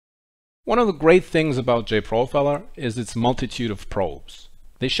One of the great things about JProfiler is its multitude of probes.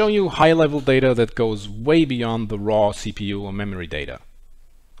 They show you high-level data that goes way beyond the raw CPU or memory data.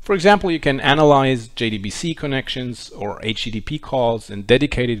 For example, you can analyze JDBC connections or HTTP calls in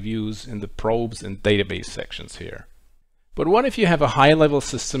dedicated views in the probes and database sections here. But what if you have a high-level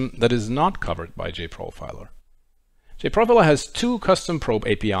system that is not covered by JProfiler? JProfiler has two custom probe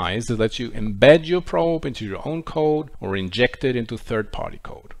APIs that let you embed your probe into your own code or inject it into third-party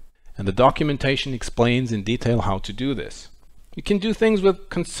code. And the documentation explains in detail how to do this. You can do things with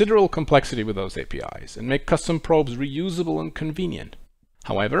considerable complexity with those APIs and make custom probes reusable and convenient.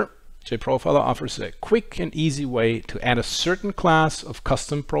 However, JProfiler offers a quick and easy way to add a certain class of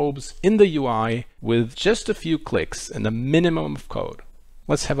custom probes in the UI with just a few clicks and a minimum of code.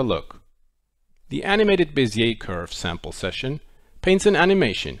 Let's have a look. The animated Bezier curve sample session paints an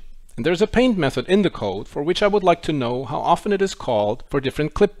animation, and there's a paint method in the code for which I would like to know how often it is called for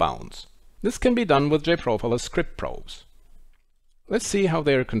different clip bounds. This can be done with JProfiler script probes. Let's see how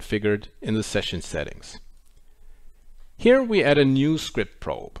they are configured in the session settings. Here we add a new script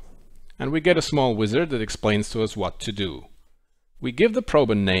probe, and we get a small wizard that explains to us what to do. We give the probe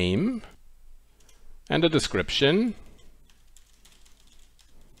a name and a description,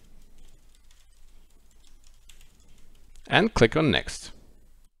 and click on Next.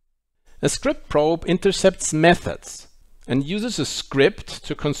 A script probe intercepts methods and uses a script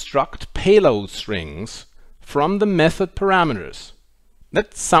to construct payload strings from the method parameters.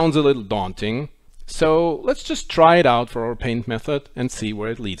 That sounds a little daunting, so let's just try it out for our paint method and see where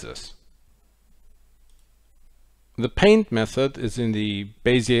it leads us. The paint method is in the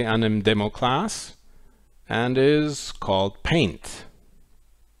Bezier anim demo class and is called paint.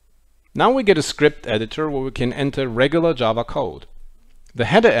 Now we get a script editor where we can enter regular Java code. The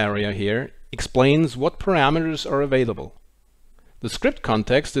header area here explains what parameters are available. The script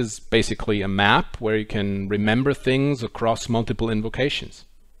context is basically a map where you can remember things across multiple invocations.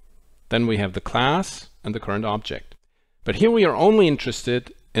 Then we have the class and the current object. But here we are only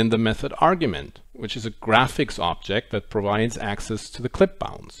interested in the method argument, which is a graphics object that provides access to the clip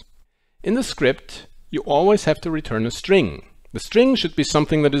bounds. In the script, you always have to return a string. The string should be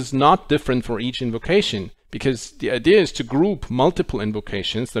something that is not different for each invocation, because the idea is to group multiple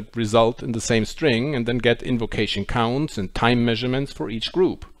invocations that result in the same string and then get invocation counts and time measurements for each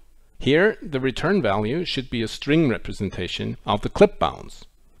group. Here, the return value should be a string representation of the clip bounds.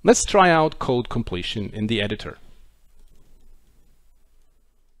 Let's try out code completion in the editor.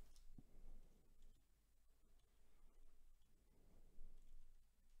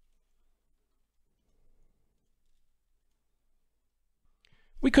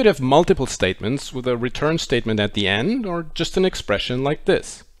 We could have multiple statements with a return statement at the end or just an expression like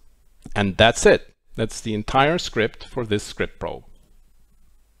this. And that's it. That's the entire script for this script probe.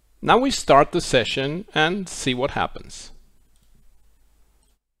 Now we start the session and see what happens.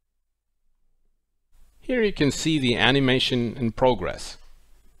 Here you can see the animation in progress.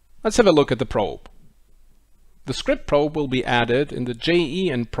 Let's have a look at the probe. The script probe will be added in the JE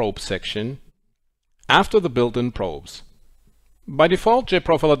and probe section after the built-in probes. By default,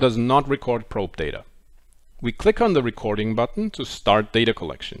 JProfiler does not record probe data. We click on the recording button to start data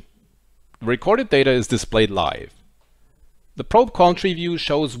collection. The recorded data is displayed live. The probe call tree view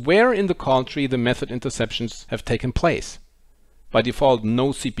shows where in the call tree the method interceptions have taken place. By default, no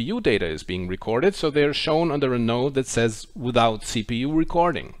CPU data is being recorded, so they are shown under a node that says without CPU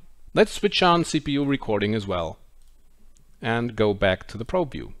recording. Let's switch on CPU recording as well and go back to the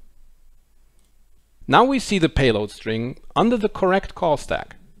probe view. Now we see the payload string under the correct call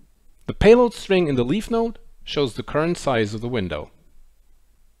stack. The payload string in the leaf node shows the current size of the window.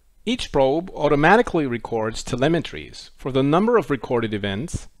 Each probe automatically records telemetries for the number of recorded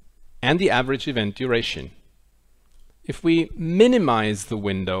events and the average event duration. If we minimize the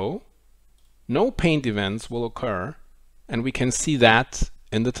window, no paint events will occur, and we can see that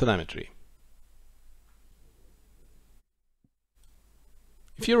in the telemetry.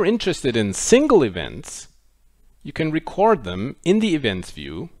 If you're interested in single events, you can record them in the events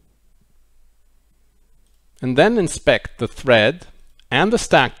view and then inspect the thread and the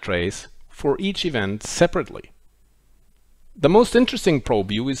stack trace for each event separately. The most interesting probe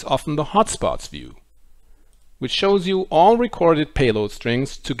view is often the hotspots view, which shows you all recorded payload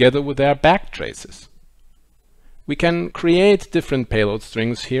strings together with their back traces. We can create different payload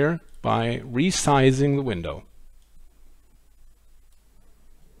strings here by resizing the window.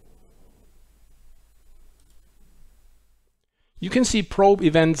 You can see probe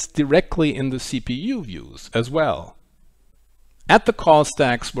events directly in the CPU views as well. At the call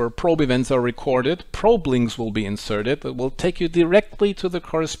stacks where probe events are recorded, probe links will be inserted that will take you directly to the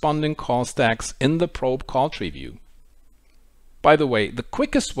corresponding call stacks in the probe call tree view. By the way, the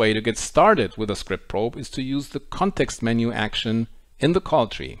quickest way to get started with a script probe is to use the context menu action in the call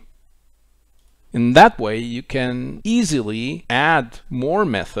tree. In that way, you can easily add more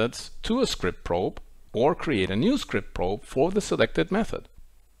methods to a script probe or create a new script probe for the selected method.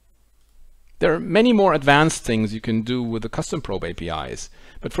 There are many more advanced things you can do with the custom probe APIs,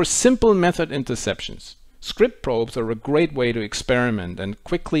 but for simple method interceptions, script probes are a great way to experiment and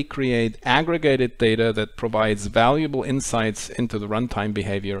quickly create aggregated data that provides valuable insights into the runtime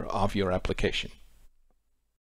behavior of your application.